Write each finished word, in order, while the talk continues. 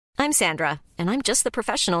I'm Sandra, and I'm just the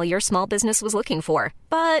professional your small business was looking for.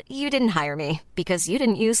 But you didn't hire me because you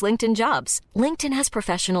didn't use LinkedIn Jobs. LinkedIn has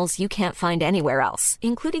professionals you can't find anywhere else,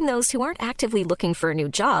 including those who aren't actively looking for a new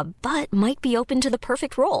job, but might be open to the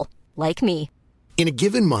perfect role, like me. In a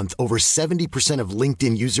given month, over 70% of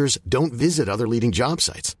LinkedIn users don't visit other leading job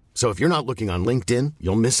sites. So if you're not looking on LinkedIn,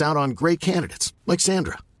 you'll miss out on great candidates like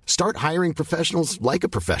Sandra. Start hiring professionals like a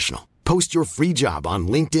professional. Post your free job on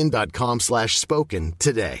linkedin.com/spoken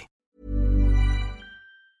today.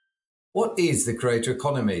 What is the creator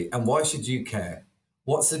economy and why should you care?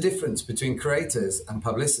 What's the difference between creators and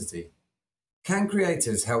publicity? Can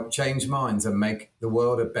creators help change minds and make the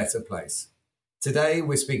world a better place? Today,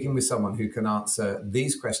 we're speaking with someone who can answer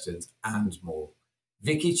these questions and more.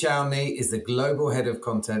 Vikki Chowney is the Global Head of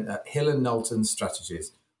Content at Hill & Knowlton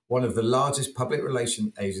Strategies, one of the largest public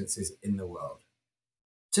relations agencies in the world.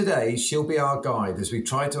 Today, she'll be our guide as we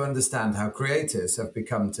try to understand how creators have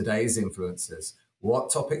become today's influencers,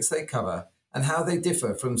 what topics they cover, and how they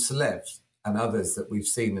differ from celebs and others that we've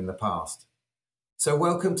seen in the past. So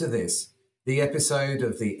welcome to this, the episode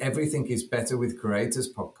of the Everything is Better with Creators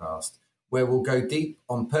podcast, where we'll go deep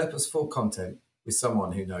on purposeful content with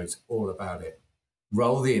someone who knows all about it.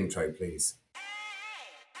 Roll the intro, please.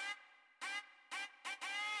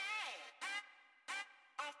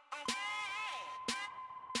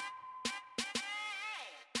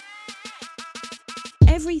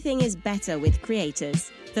 Everything is Better with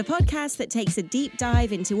Creators, the podcast that takes a deep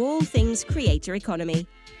dive into all things creator economy.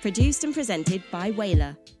 Produced and presented by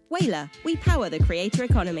Whaler. Whaler, we power the creator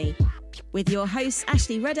economy. With your hosts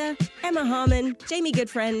Ashley Rudder, Emma Harmon, Jamie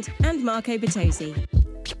Goodfriend, and Marco Bertozzi.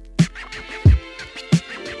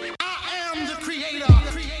 I am the creator.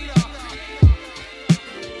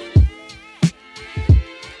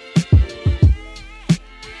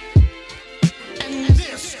 And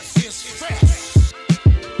this is fresh.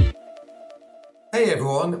 Hey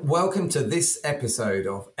everyone, welcome to this episode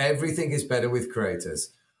of Everything is Better with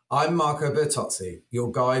Creators. I'm Marco Bertozzi,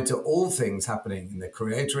 your guide to all things happening in the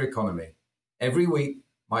creator economy. Every week,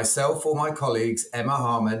 myself or my colleagues Emma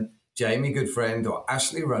Harmon, Jamie Goodfriend, or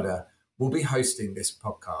Ashley Rudder will be hosting this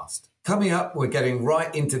podcast. Coming up, we're getting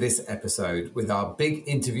right into this episode with our big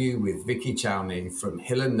interview with Vikki Chowney from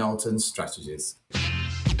Hill & Knowlton Strategies.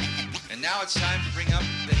 And now it's time to bring up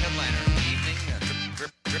the headliner of the evening.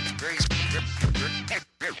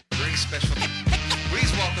 Very special.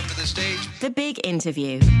 Please welcome to the stage The Big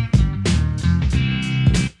Interview.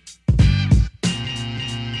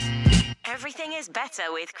 Everything is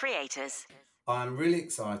Better with Creators. I'm really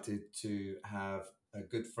excited to have a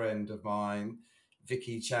good friend of mine,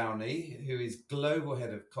 Vikki Chowney, who is Global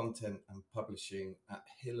Head of Content and Publishing at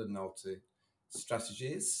Hill & Knowlton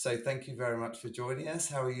Strategies. So thank you very much for joining us.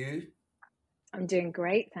 How are you? I'm doing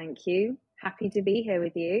great, thank you. Happy to be here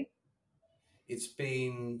with you. It's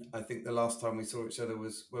been, I think the last time we saw each other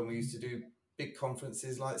was when we used to do big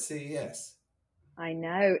conferences like CES. I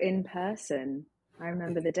know, in person. I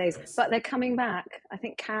remember the days, but they're coming back. I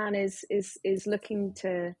think Cannes is looking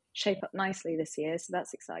to shape up nicely this year, so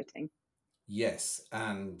that's exciting. Yes,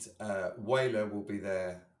 and Whaler will be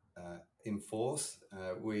there in force.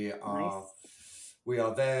 We are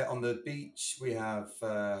there on the beach. We have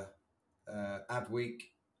Adweek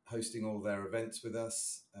hosting all their events with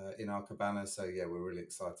us in our cabana. So yeah, we're really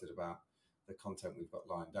excited about the content we've got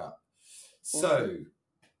lined up. So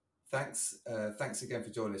thanks again for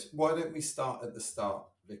joining us. Why don't we start at the start,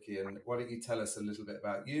 Vikki, and why don't you tell us a little bit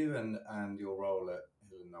about you and your role at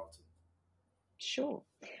Hill & Knowlton? Sure.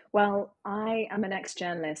 Well, I am an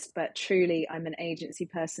ex-journalist, but truly I'm an agency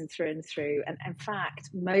person through and through. And in fact,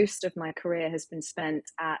 most of my career has been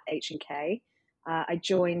spent at H&K. I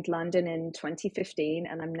joined London in 2015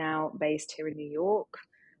 and I'm now based here in New York.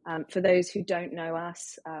 For those who don't know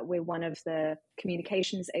us, we're one of the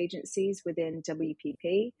communications agencies within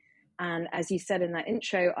WPP. And as you said in that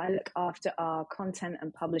intro, I look after our content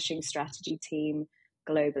and publishing strategy team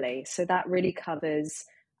globally. So that really covers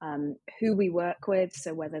who we work with.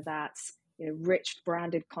 So whether that's rich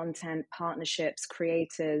branded content, partnerships,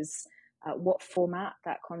 creators, what format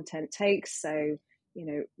that content takes. So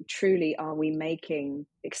truly, are we making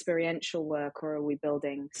experiential work or are we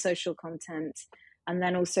building social content? And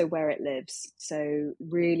then also where it lives. So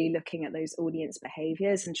really looking at those audience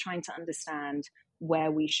behaviors and trying to understand where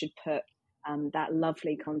we should put that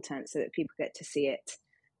lovely content so that people get to see it.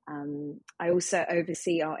 I also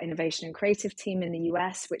oversee our innovation and creative team in the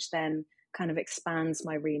US, which then kind of expands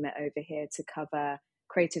my remit over here to cover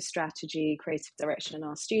creative strategy, creative direction in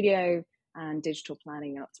our studio, and digital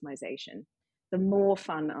planning and optimization. The more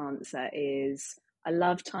fun answer is I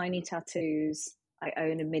love tiny tattoos. I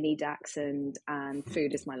own a mini dachshund, and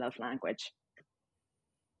food is my love language.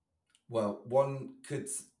 Well, one could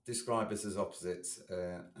describe us as opposites,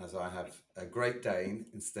 as I have a Great Dane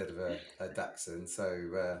instead of a Dachshund.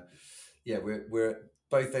 So, yeah, we're at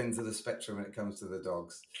both ends of the spectrum when it comes to the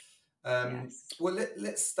dogs. Yes. Well,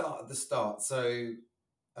 let's start at the start. So,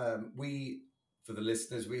 for the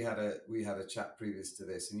listeners, we had a chat previous to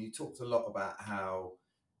this, and you talked a lot about how,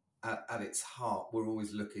 at its heart, we're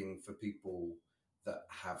always looking for people that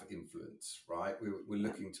have influence, right? We're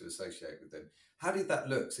looking to associate with them. How did that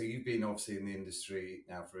look? So you've been obviously in the industry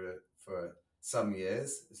now for some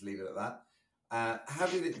years. Let's leave it at that. How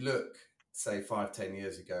did it look, say 5-10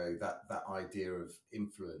 years ago? That idea of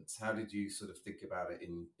influence. How did you sort of think about it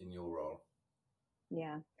in your role?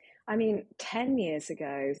 Yeah. I mean, 10 years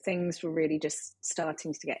ago, things were really just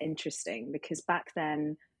starting to get interesting, because back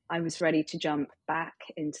then I was ready to jump back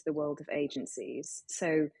into the world of agencies.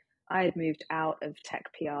 So I had moved out of tech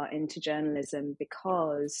PR into journalism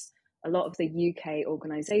because a lot of the UK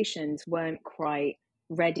organizations weren't quite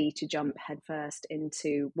ready to jump headfirst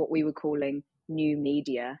into what we were calling new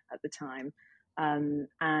media at the time.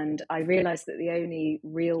 And I realized that the only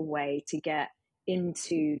real way to get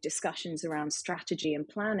into discussions around strategy and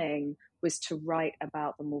planning was to write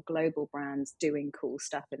about the more global brands doing cool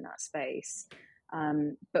stuff in that space.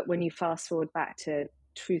 But when you fast forward back to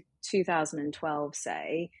 2012,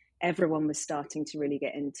 say, everyone was starting to really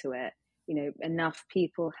get into it. You know, enough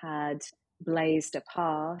people had blazed a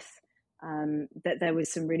path that there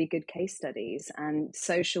was some really good case studies, and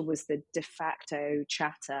social was the de facto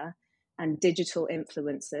chatter, and digital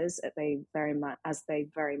influencers, as they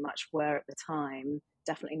very much were at the time,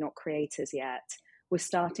 definitely not creators yet, were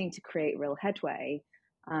starting to create real headway.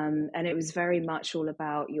 And it was very much all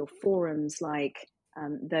about your forums, like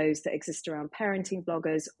those that exist around parenting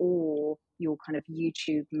bloggers, or your kind of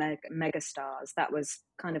YouTube mega stars. That was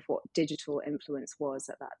kind of what digital influence was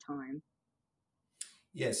at that time.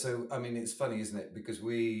 Yeah, so I mean, it's funny, isn't it? Because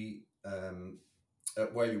we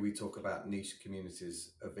at Whaley, we talk about niche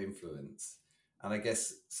communities of influence, and I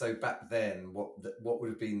guess so. Back then, what would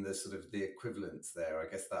have been the sort of the equivalents there? I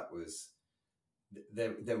guess that was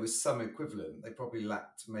there was some equivalent. They probably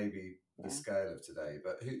lacked maybe the scale of today,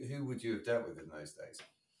 but who would you have dealt with in those days?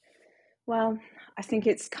 Well, I think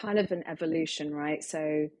it's kind of an evolution, right?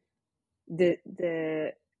 So the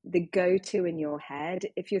go-to in your head,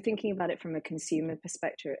 if you're thinking about it from a consumer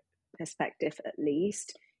perspective at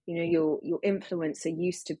least, you know, your influencer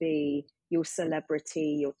used to be your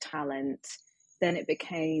celebrity, your talent. Then it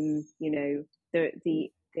became, you know,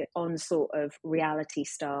 the onslaught of reality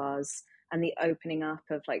stars, and the opening up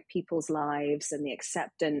of like people's lives, and the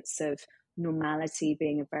acceptance of normality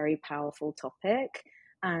being a very powerful topic.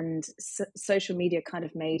 And social media kind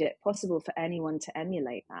of made it possible for anyone to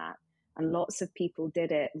emulate that, and lots of people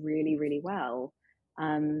did it really, really well.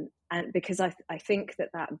 And because I think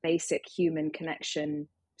that basic human connection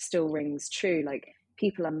still rings true. Like,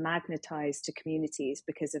 people are magnetized to communities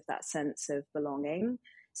because of that sense of belonging.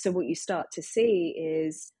 So what you start to see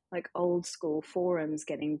is like old school forums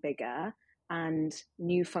getting bigger, and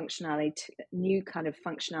new kind of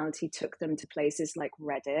functionality took them to places like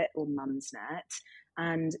Reddit or Mumsnet,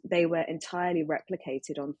 and they were entirely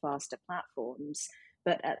replicated on faster platforms.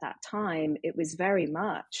 But at that time, it was very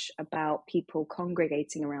much about people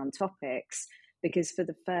congregating around topics, because for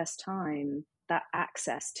the first time, that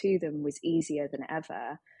access to them was easier than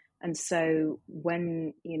ever. And so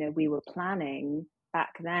when, you know, we were planning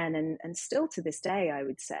back then, and still to this day, I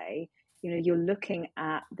would say, you know, you're looking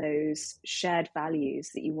at those shared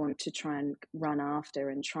values that you want to try and run after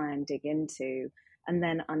and try and dig into, and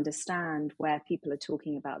then understand where people are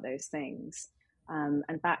talking about those things.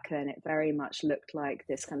 And back then, it very much looked like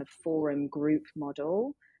this kind of forum group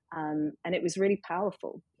model. And it was really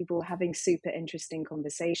powerful. People were having super interesting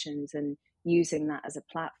conversations and using that as a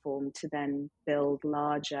platform to then build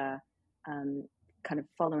larger kind of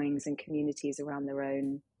followings and communities around their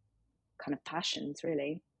own kind of passions,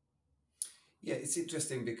 really. Yeah, it's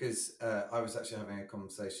interesting because I was actually having a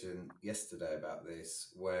conversation yesterday about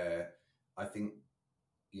this, where I think,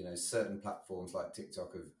 you know, certain platforms like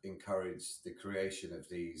TikTok have encouraged the creation of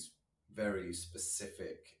these very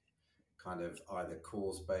specific kind of either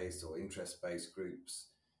cause-based or interest-based groups.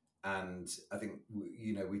 And I think,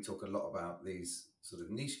 you know, we talk a lot about these sort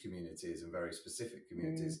of niche communities and very specific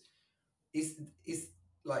communities. Is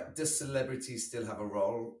like, does celebrities still have a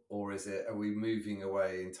role, or are we moving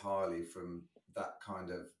away entirely from that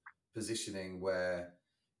kind of positioning where,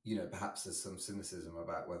 you know, perhaps there's some cynicism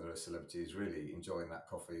about whether a celebrity is really enjoying that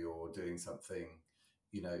coffee or doing something,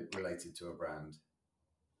 you know, related to a brand?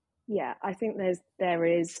 Yeah, I think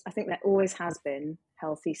there always has been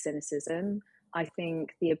healthy cynicism. I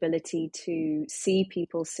think the ability to see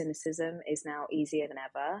people's cynicism is now easier than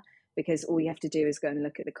ever, because all you have to do is go and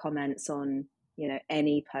look at the comments on,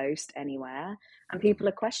 any post anywhere, and people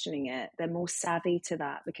are questioning it. They're more savvy to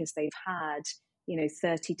that because they've had,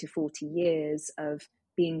 30 to 40 years of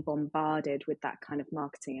being bombarded with that kind of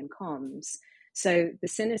marketing and comms. So the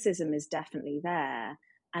cynicism is definitely there.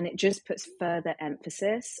 And it just puts further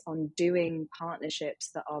emphasis on doing partnerships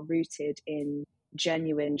that are rooted in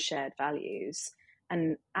genuine shared values.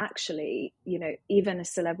 And actually, even a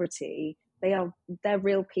celebrity, they're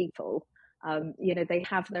real people. They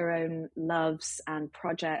have their own loves and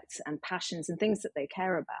projects and passions and things that they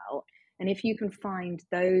care about. And if you can find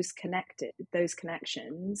those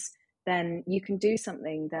connections, then you can do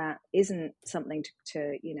something that isn't something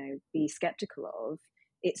to be skeptical of.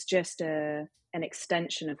 It's just an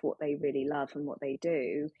extension of what they really love and what they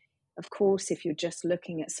do. Of course, if you're just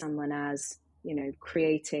looking at someone as,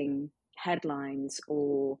 creating headlines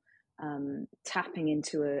or tapping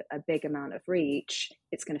into a big amount of reach,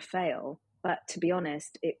 it's going to fail. But to be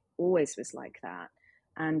honest, it always was like that.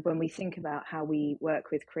 And when we think about how we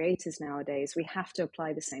work with creators nowadays, we have to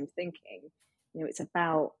apply the same thinking. It's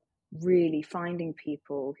about really finding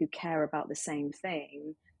people who care about the same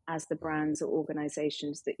thing as the brands or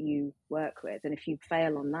organizations that you work with. And if you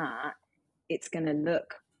fail on that, it's going to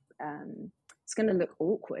look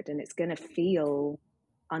awkward, and it's going to feel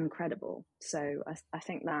uncredible. So I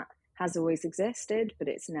think that has always existed, but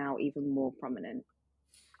it's now even more prominent.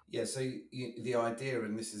 Yeah, so the idea,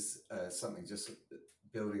 and this is something just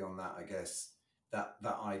building on that, I guess, that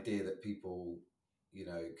idea that people,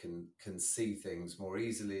 can see things more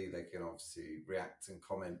easily, they can obviously react and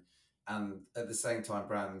comment, and at the same time,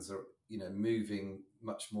 brands are, moving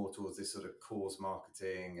much more towards this sort of cause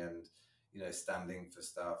marketing and, standing for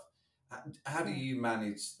stuff. How do you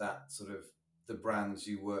manage that sort of the brands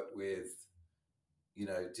you work with?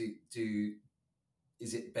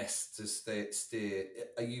 Is it best to steer?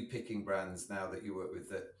 Are you picking brands now that you work with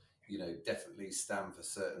that, definitely stand for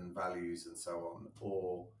certain values and so on?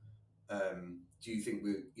 Or do you think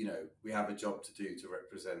we have a job to do to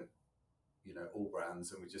represent, all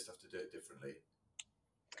brands, and we just have to do it differently?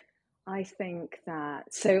 I think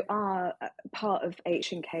that, so our part of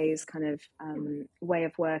H&K's kind of way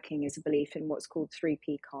of working is a belief in what's called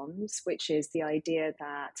 3P comms, which is the idea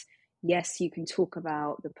that, yes, you can talk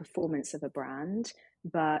about the performance of a brand,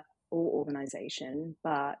 or organization,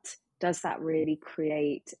 but does that really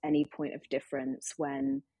create any point of difference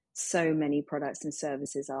when so many products and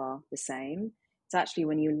services are the same? It's actually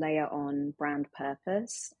when you layer on brand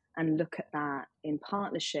purpose and look at that in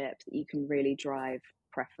partnership that you can really drive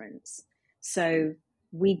preference. So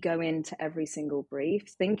we go into every single brief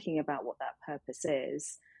thinking about what that purpose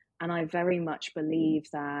is. And I very much believe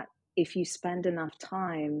that if you spend enough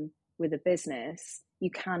time with a business, you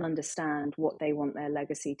can understand what they want their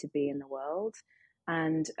legacy to be in the world.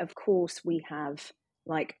 And of course, we have,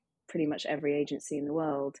 like pretty much every agency in the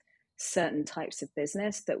world, certain types of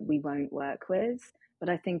business that we won't work with. But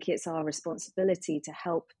I think it's our responsibility to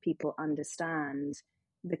help people understand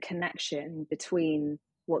the connection between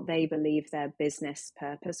what they believe their business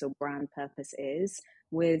purpose or brand purpose is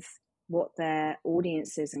with what their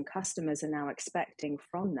audiences and customers are now expecting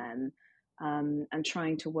from them, and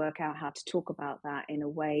trying to work out how to talk about that in a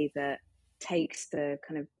way that takes the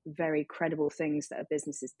kind of very credible things that a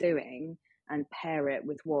business is doing and pair it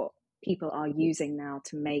with what people are using now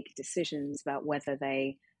to make decisions about whether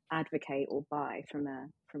they advocate or buy from a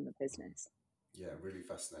business. Yeah, really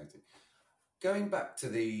fascinating. Going back to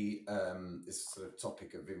the this sort of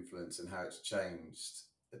topic of influence and how it's changed.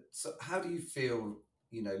 So, how do you feel?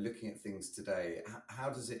 Looking at things today, how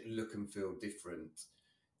does it look and feel different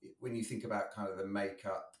when you think about kind of the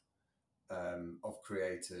makeup of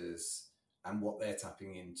creators and what they're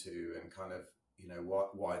tapping into, and kind of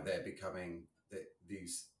why they're becoming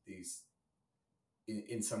these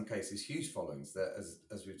in some cases huge followings that,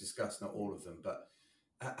 as we've discussed, not all of them, but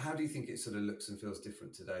how do you think it sort of looks and feels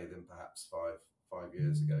different today than perhaps five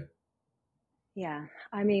years ago? Yeah,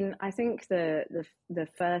 I mean, I think the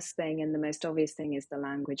first thing and the most obvious thing is the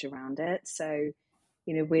language around it. So,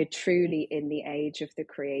 we're truly in the age of the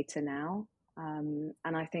creator now, and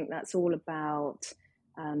I think that's all about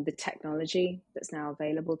the technology that's now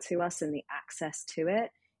available to us and the access to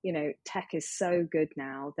it. Tech is so good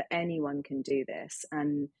now that anyone can do this,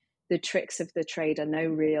 and the tricks of the trade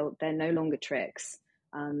are they're no longer tricks.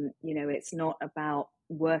 It's not about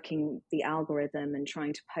working the algorithm and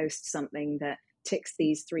trying to post something that ticks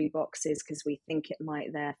these 3 boxes because we think it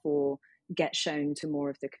might therefore get shown to more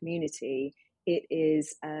of the community.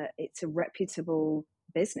 it's a reputable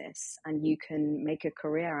business, and you can make a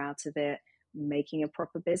career out of it, making a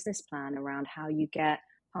proper business plan around how you get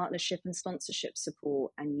partnership and sponsorship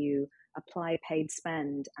support, and you apply paid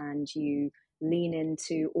spend, and you lean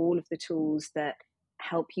into all of the tools that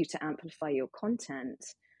help you to amplify your content.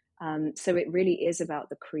 So it really is about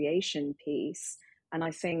the creation piece. And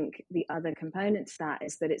I think the other component to that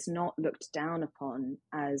is that it's not looked down upon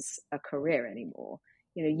as a career anymore.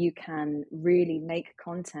 You know, you can really make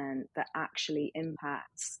content that actually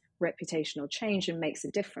impacts reputational change and makes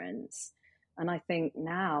a difference. And I think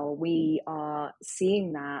now we are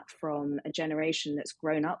seeing that from a generation that's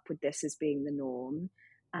grown up with this as being the norm.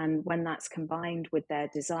 And when that's combined with their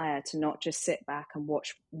desire to not just sit back and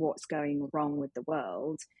watch what's going wrong with the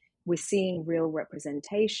world, we're seeing real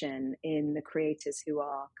representation in the creators who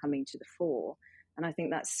are coming to the fore. And I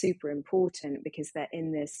think that's super important, because they're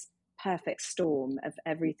in this perfect storm of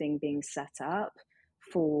everything being set up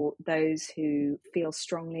for those who feel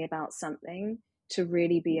strongly about something to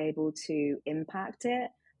really be able to impact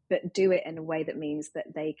it, but do it in a way that means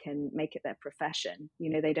that they can make it their profession.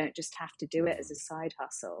 You know, they don't just have to do it as a side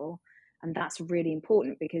hustle. And that's really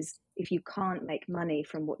important, because if you can't make money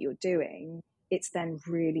from what you're doing, it's then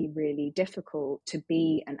really, really difficult to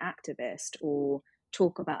be an activist or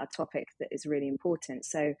talk about a topic that is really important.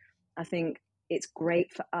 So I think it's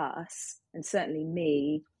great for us, and certainly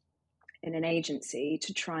me in an agency,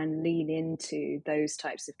 to try and lean into those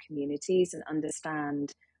types of communities and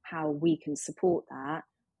understand how we can support that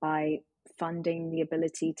by funding the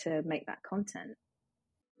ability to make that content.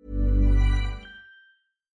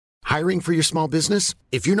 Hiring for your small business?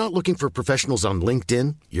 If you're not looking for professionals on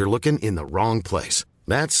LinkedIn, you're looking in the wrong place.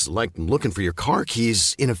 That's like looking for your car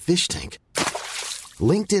keys in a fish tank.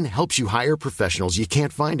 LinkedIn helps you hire professionals you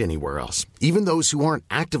can't find anywhere else, even those who aren't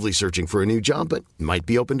actively searching for a new job but might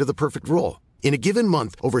be open to the perfect role. In a given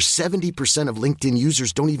month, over 70% of LinkedIn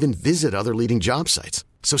users don't even visit other leading job sites.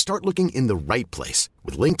 So start looking in the right place.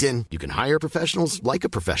 With LinkedIn, you can hire professionals like a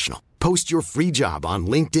professional. Post your free job on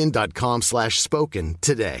linkedin.com/spoken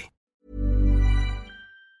today.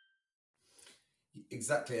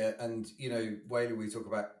 Exactly. And, you know, Whaley, we talk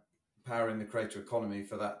about powering the creator economy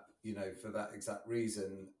for that, you know, for that exact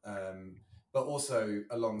reason. But also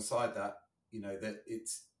alongside that, you know, that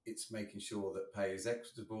it's making sure that pay is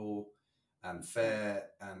equitable and fair.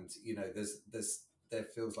 And, you know, there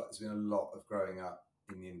feels like there's been a lot of growing up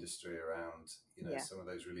in the industry around, you know, some of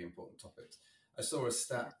those really important topics. I saw a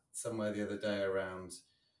stat somewhere the other day around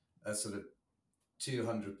a sort of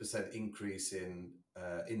 200% increase in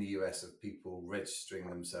the US of people registering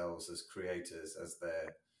themselves as creators as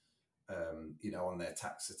their, you know, on their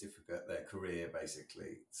tax certificate, their career,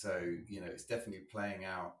 basically. So, you know, it's definitely playing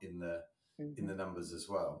out in the numbers as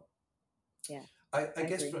well. Yeah, I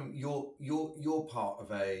guess from your part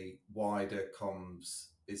of a wider comms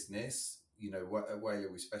business, you know, at Whaley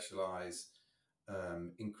we specialise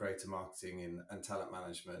in creator marketing and talent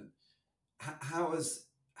management. How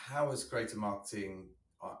has creator marketing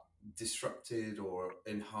disrupted or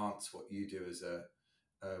enhanced what you do as a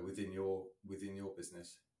within your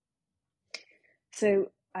business?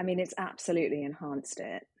 So, I mean, it's absolutely enhanced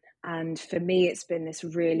it. And for me, it's been this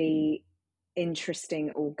really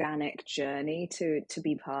interesting organic journey to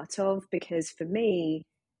be part of, because for me,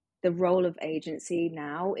 the role of agency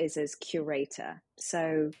now is as curator.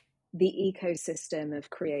 So the ecosystem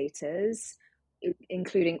of creators,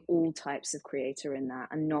 including all types of creator in that,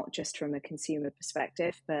 and not just from a consumer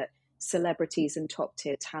perspective, but celebrities and top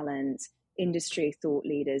tier talent, industry thought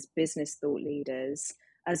leaders, business thought leaders,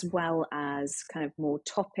 as well as kind of more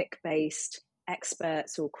topic based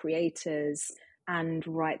experts or creators, and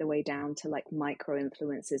right the way down to like micro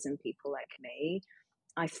influencers and people like me.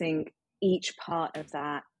 I think each part of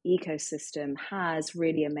that ecosystem has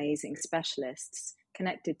really amazing specialists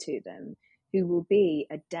connected to them who will be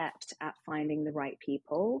adept at finding the right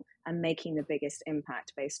people and making the biggest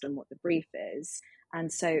impact based on what the brief is.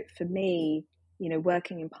 And so for me, you know,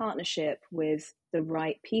 working in partnership with the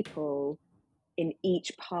right people in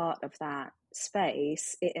each part of that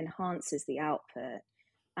space, it enhances the output.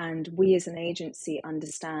 And we as an agency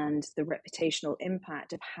understand the reputational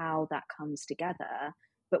impact of how that comes together,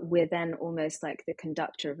 but we're then almost like the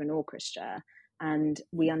conductor of an orchestra, and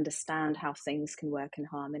we understand how things can work in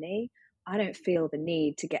harmony. I don't feel the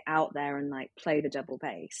need to get out there and like play the double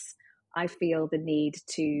bass. I feel the need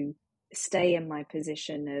to stay in my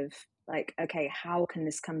position of like, okay, how can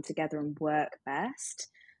this come together and work best?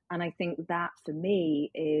 And I think that for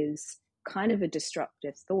me is kind of a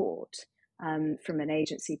disruptive thought from an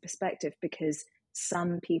agency perspective, because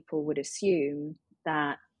some people would assume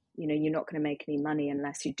that you're not going to make any money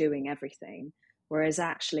unless you're doing everything. Whereas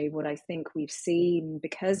actually what I think we've seen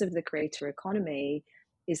because of the creator economy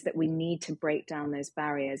is that we need to break down those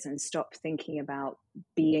barriers and stop thinking about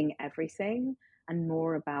being everything and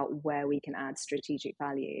more about where we can add strategic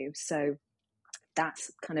value. So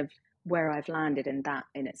that's kind of where I've landed, and that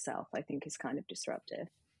in itself, I think, is kind of disruptive.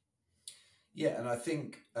 Yeah, and I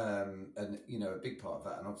think, and a big part of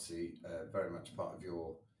that, and obviously very much part of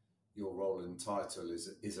your role and title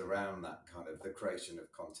is around that kind of the creation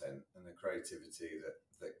of content and the creativity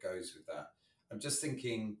that goes with that. I'm just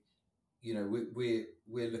thinking,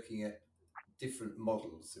 we're looking at different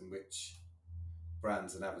models in which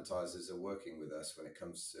brands and advertisers are working with us when it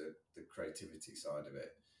comes to the creativity side of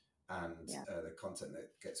it and the content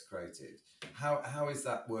that gets created. How is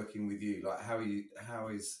that working with you? Like how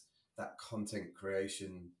is that content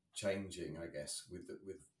creation changing, I guess, with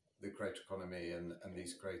the creator economy and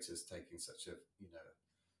these creators taking such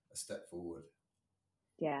a step forward?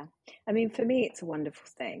 Yeah. I mean, for me, it's a wonderful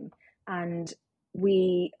thing. And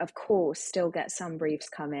we, of course, still get some briefs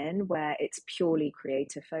come in where it's purely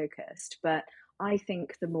creative focused. But I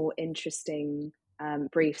think the more interesting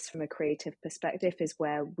briefs from a creative perspective is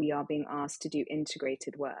where we are being asked to do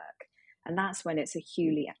integrated work. And that's when it's a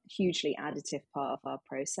hugely additive part of our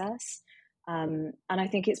process. And I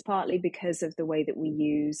think it's partly because of the way that we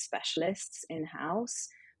use specialists in-house.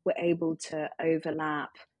 We're able to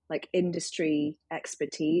overlap like industry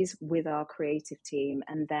expertise with our creative team,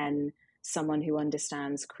 and then someone who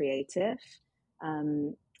understands creative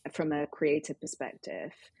from a creative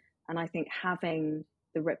perspective. And I think having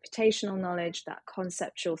the reputational knowledge, that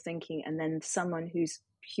conceptual thinking, and then someone whose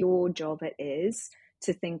pure job it is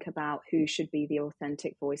to think about who should be the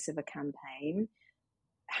authentic voice of a campaign,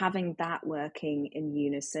 having that working in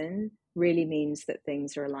unison really means that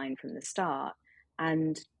things are aligned from the start.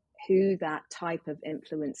 And who that type of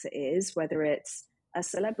influencer is, whether it's a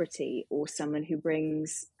celebrity or someone who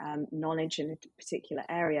brings knowledge in a particular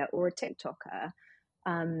area or a TikToker,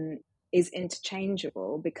 is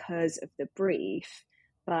interchangeable because of the brief.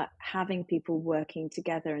 But having people working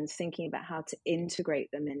together and thinking about how to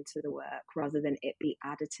integrate them into the work rather than it be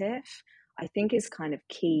additive, I think is kind of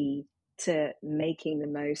key to making the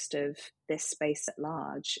most of this space at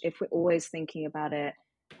large. If we're always thinking about it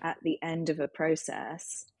at the end of a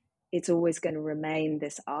process, it's always going to remain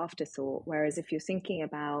this afterthought. Whereas if you're thinking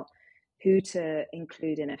about who to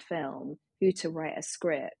include in a film, who to write a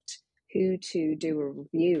script, who to do a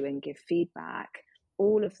review and give feedback,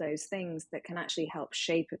 all of those things that can actually help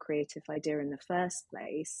shape a creative idea in the first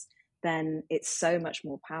place, then it's so much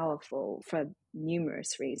more powerful for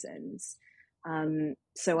numerous reasons.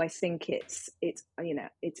 So I think it's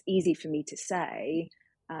easy for me to say,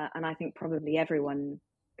 and I think probably everyone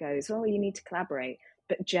goes, "Oh, you need to collaborate."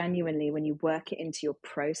 But genuinely, when you work it into your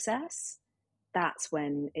process, that's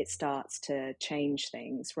when it starts to change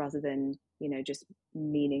things rather than, just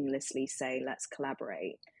meaninglessly say, let's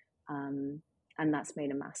collaborate. And that's made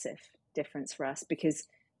a massive difference for us because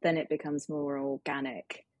then it becomes more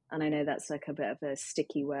organic. And I know that's like a bit of a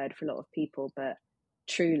sticky word for a lot of people, but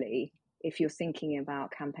truly, if you're thinking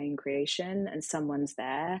about campaign creation and someone's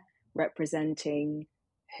there representing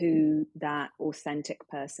who that authentic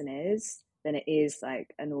person is, then it is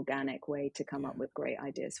like an organic way to come up with great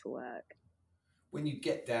ideas for work. When you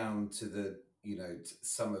get down to the,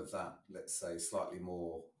 some of that, let's say slightly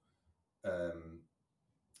more,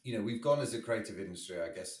 we've gone as a creative industry, I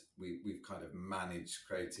guess we've kind of managed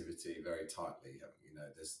creativity very tightly.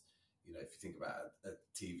 There's, if you think about a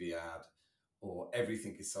TV ad, or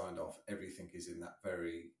everything is signed off, everything is in that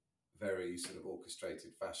very, very sort of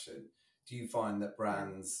orchestrated fashion. Do you find that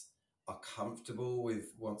brands are comfortable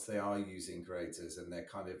with, once they are using creators and they're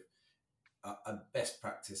kind of a best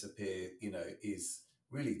practice is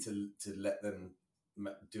really to let them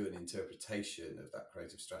do an interpretation of that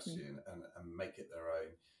creative strategy and make it their own?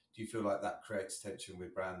 Do you feel like that creates tension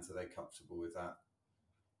with brands? Are they comfortable with that?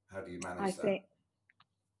 How do you manage that?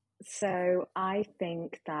 I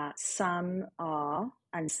think that some are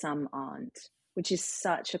and some aren't, which is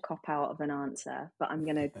such a cop-out of an answer, but I'm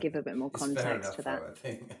going to give a bit more context to that. Though, I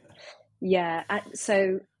think. Yeah.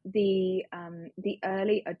 So the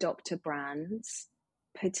early adopter brands,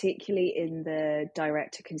 particularly in the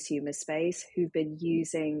direct-to-consumer space, who've been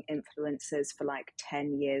using influencers for like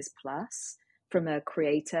 10 years plus from a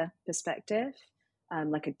creator perspective,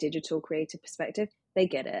 like a digital creator perspective, they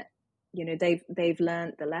get it. They've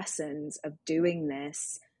learned the lessons of doing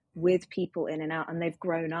this with people in and out, and they've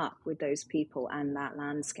grown up with those people and that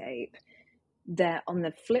landscape. They're on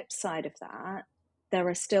the flip side of that, there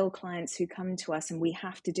are still clients who come to us and we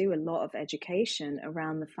have to do a lot of education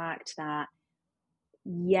around the fact that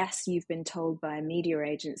yes, you've been told by a media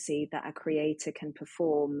agency that a creator can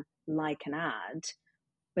perform like an ad,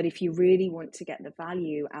 but if you really want to get the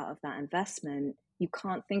value out of that investment, you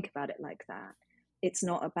can't think about it like that. It's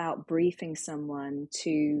not about briefing someone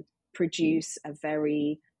to produce a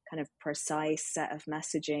very kind of precise set of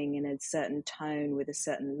messaging in a certain tone with a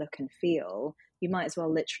certain look and feel. You might as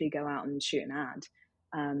well literally go out and shoot an ad.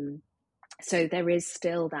 So there is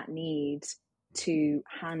still that need to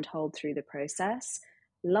handhold through the process.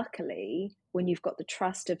 Luckily, when you've got the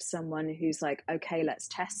trust of someone who's like, okay, let's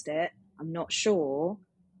test it, I'm not sure,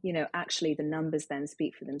 actually the numbers then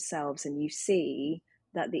speak for themselves, and you see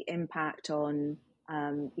that the impact on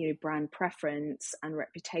brand preference and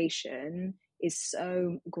reputation is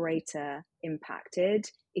so greater impacted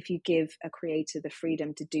if you give a creator the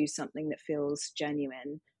freedom to do something that feels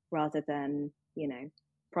genuine, rather than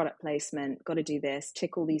product placement, got to do this,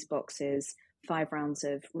 tick all these boxes, 5 rounds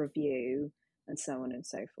of review, and so on and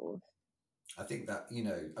so forth. I think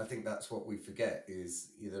that's what we forget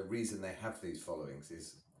is the reason they have these followings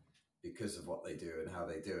is because of what they do and how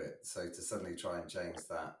they do it. So to suddenly try and change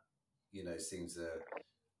that, seems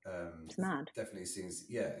it's mad. Definitely seems,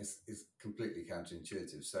 it's completely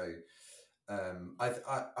counterintuitive. So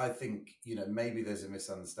I think, maybe there's a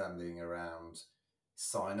misunderstanding around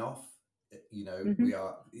sign off.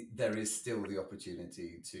 There is still the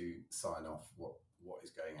opportunity to sign off what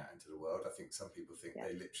is going out into the world. I think some people think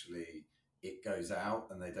they literally, it goes out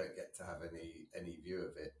and they don't get to have any view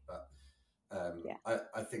of it. But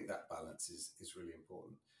I think that balance is really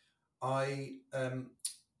important. I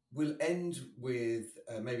will end with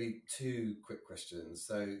maybe 2 quick questions.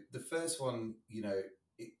 So the first one,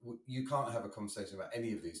 you can't have a conversation about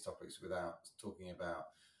any of these topics without talking about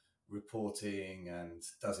reporting and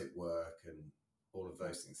does it work and all of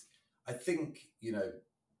those things. I think,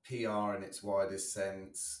 PR in its widest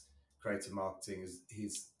sense, creative marketing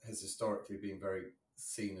has historically been very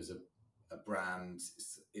seen as a brand.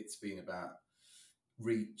 It's been about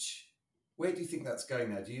reach. Where do you think that's going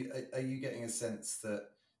now? Are you getting a sense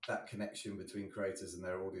that connection between creators and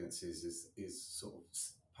their audiences is sort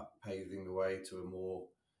of paving the way to a more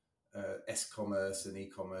S-commerce and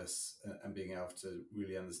e-commerce and being able to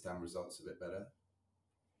really understand results a bit better?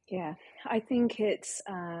 Yeah, I think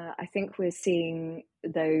I think we're seeing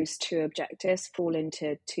those 2 objectives fall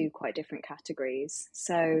into 2 quite different categories.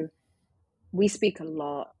 So we speak a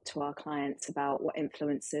lot to our clients about what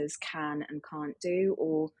influencers can and can't do,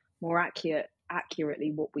 or more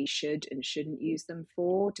accurately, what we should and shouldn't use them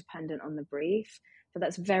for, dependent on the brief. But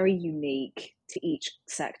that's very unique to each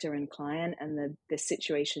sector and client and the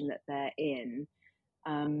situation that they're in.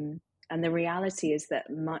 And the reality is that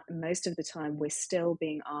most of the time we're still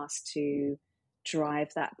being asked to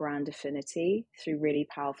drive that brand affinity through really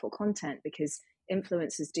powerful content, because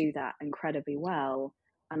influencers do that incredibly well.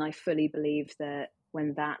 And I fully believe that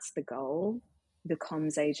when that's the goal, the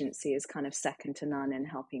comms agency is kind of second to none in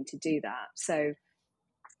helping to do that. So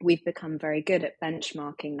we've become very good at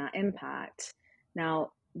benchmarking that impact.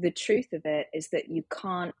 Now, the truth of it is that you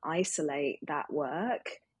can't isolate that work.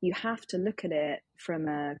 You have to look at it from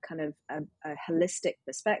a kind of a holistic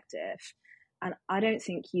perspective. And I don't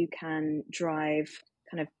think you can drive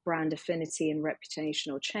kind of brand affinity and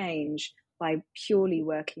reputational change by purely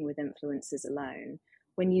working with influencers alone.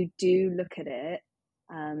 When you do look at it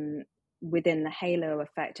within the halo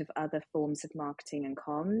effect of other forms of marketing and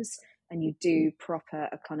comms, and you do proper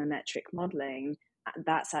econometric modeling,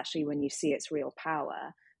 that's actually when you see its real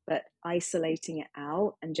power. But isolating it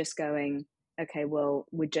out and just going, okay, well,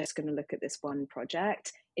 we're just going to look at this one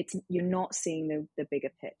project, you're not seeing the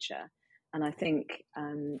bigger picture. And I think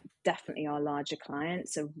definitely our larger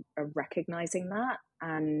clients are recognizing that,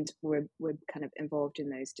 and we're kind of involved in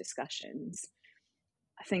those discussions.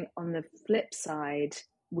 I think on the flip side,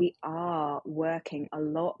 we are working a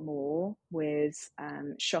lot more with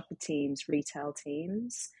shopper teams, retail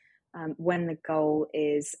teams, when the goal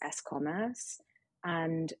is S-commerce.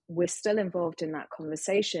 And we're still involved in that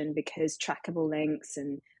conversation because trackable links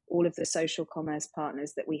and all of the social commerce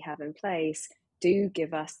partners that we have in place do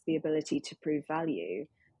give us the ability to prove value.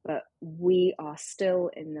 But we are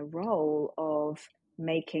still in the role of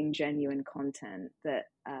making genuine content that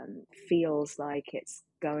feels like it's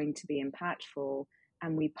going to be impactful,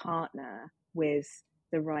 and we partner with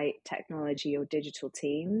the right technology or digital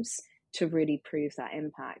teams to really prove that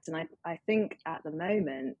impact. And I think at the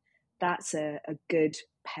moment that's a good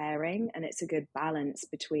pairing, and it's a good balance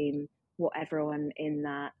between what everyone in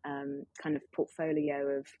that kind of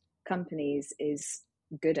portfolio of companies is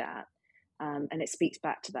good at. And it speaks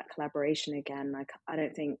back to that collaboration again. Like, I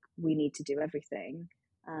don't think we need to do everything,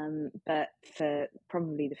 but for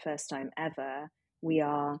probably the first time ever, we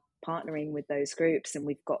are partnering with those groups and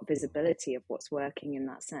we've got visibility of what's working in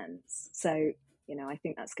that sense. So, I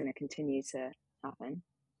think that's going to continue to happen.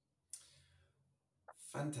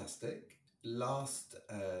 Fantastic. Last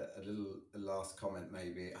comment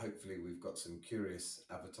maybe. Hopefully we've got some curious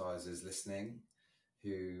advertisers listening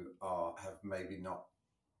who have maybe not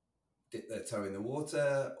dipped their toe in the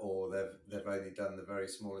water, or they've only done the very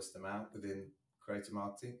smallest amount within creator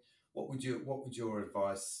marketing. What would your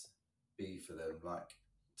advice be for them, like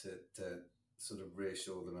to sort of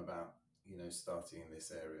reassure them about starting in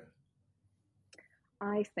this area?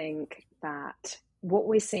 I think that what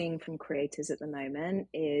we're seeing from creators at the moment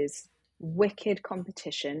is wicked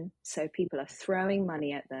competition. So people are throwing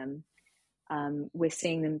money at them. We're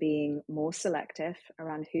seeing them being more selective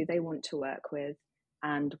around who they want to work with.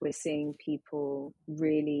 And we're seeing people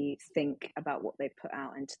really think about what they put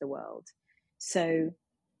out into the world. So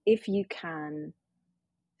if you can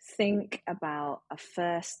think about a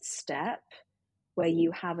first step where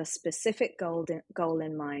you have a specific goal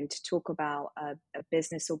in mind to talk about a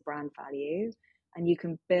business or brand value, and you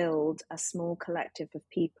can build a small collective of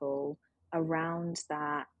people around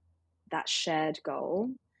that shared goal,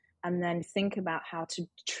 and then think about how to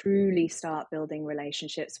truly start building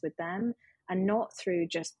relationships with them, and not through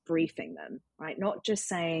just briefing them, right? Not just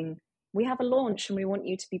saying, we have a launch and we want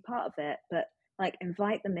you to be part of it, but like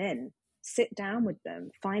invite them in, sit down with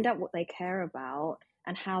them, find out what they care about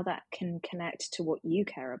and how that can connect to what you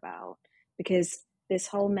care about. Because this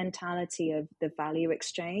whole mentality of the value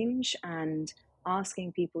exchange and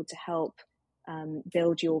asking people to help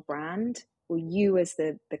build your brand, well, you as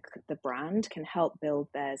the brand can help build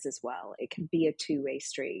theirs as well. It can be a two-way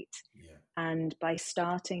street. Yeah. And by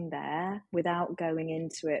starting there, without going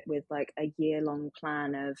into it with like a year-long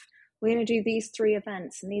plan of, we're going to do these 3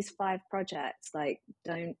 events and these 5 projects, like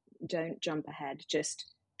don't jump ahead.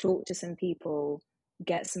 Just talk to some people,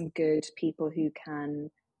 get some good people who can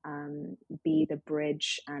be the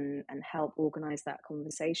bridge and help organize that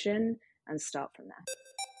conversation, and start from there.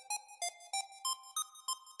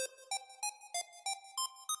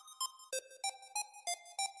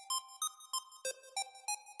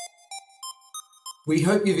 We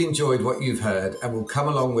hope you've enjoyed what you've heard and will come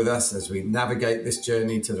along with us as we navigate this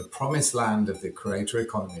journey to the promised land of the creator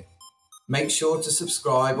economy. Make sure to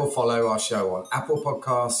subscribe or follow our show on Apple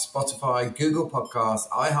Podcasts, Spotify, Google Podcasts,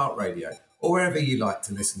 iHeartRadio, or wherever you like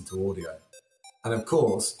to listen to audio. And of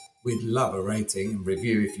course, we'd love a rating and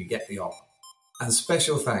review if you get the op. And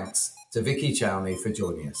special thanks to Vikki Chowney for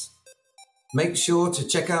joining us. Make sure to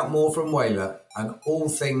check out more from Wayler and all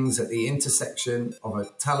things at the intersection of a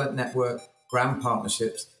talent network, brand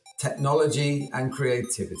partnerships, technology and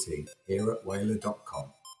creativity here at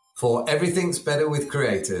Wayler.com. For Everything's Better with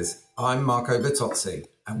Creators, I'm Marco Bertozzi,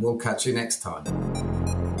 and we'll catch you next time.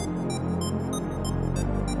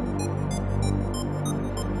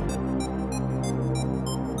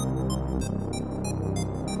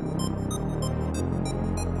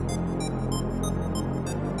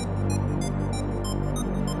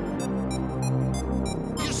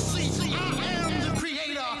 You see, I am the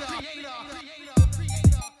creator.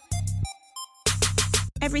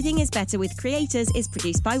 Everything is Better with Creators is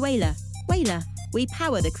produced by Wayler. Wayler, we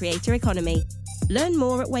power the creator economy. Learn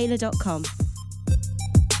more at Wayler.com.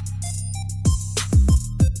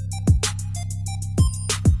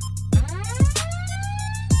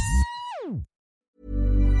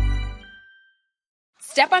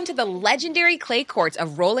 Step onto the legendary clay courts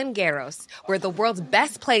of Roland Garros, where the world's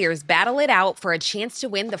best players battle it out for a chance to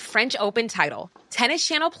win the French Open title. Tennis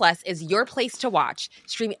Channel Plus is your place to watch.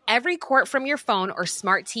 Stream every court from your phone or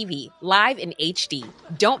smart TV, live in HD.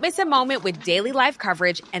 Don't miss a moment with daily live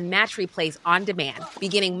coverage and match replays on demand,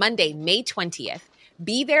 beginning Monday, May 20th.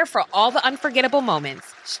 Be there for all the unforgettable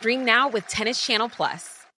moments. Stream now with Tennis Channel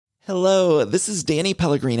Plus. Hello, this is Danny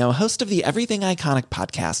Pellegrino, host of the Everything Iconic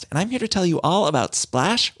podcast, and I'm here to tell you all about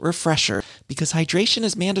Splash Refresher, because hydration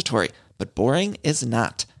is mandatory, but boring is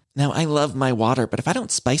not. Now, I love my water, but if I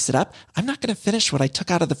don't spice it up, I'm not going to finish what I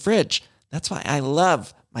took out of the fridge. That's why I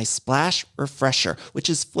love my Splash Refresher, which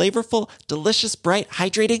is flavorful, delicious, bright,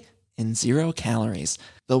 hydrating, and 0 calories.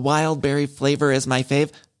 The wild berry flavor is my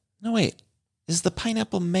fave. No, wait, is the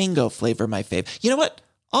pineapple mango flavor my fave? You know what?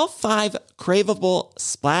 All 5 craveable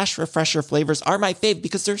Splash Refresher flavors are my fave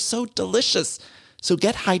because they're so delicious. So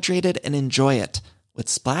get hydrated and enjoy it with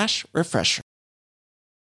Splash Refresher.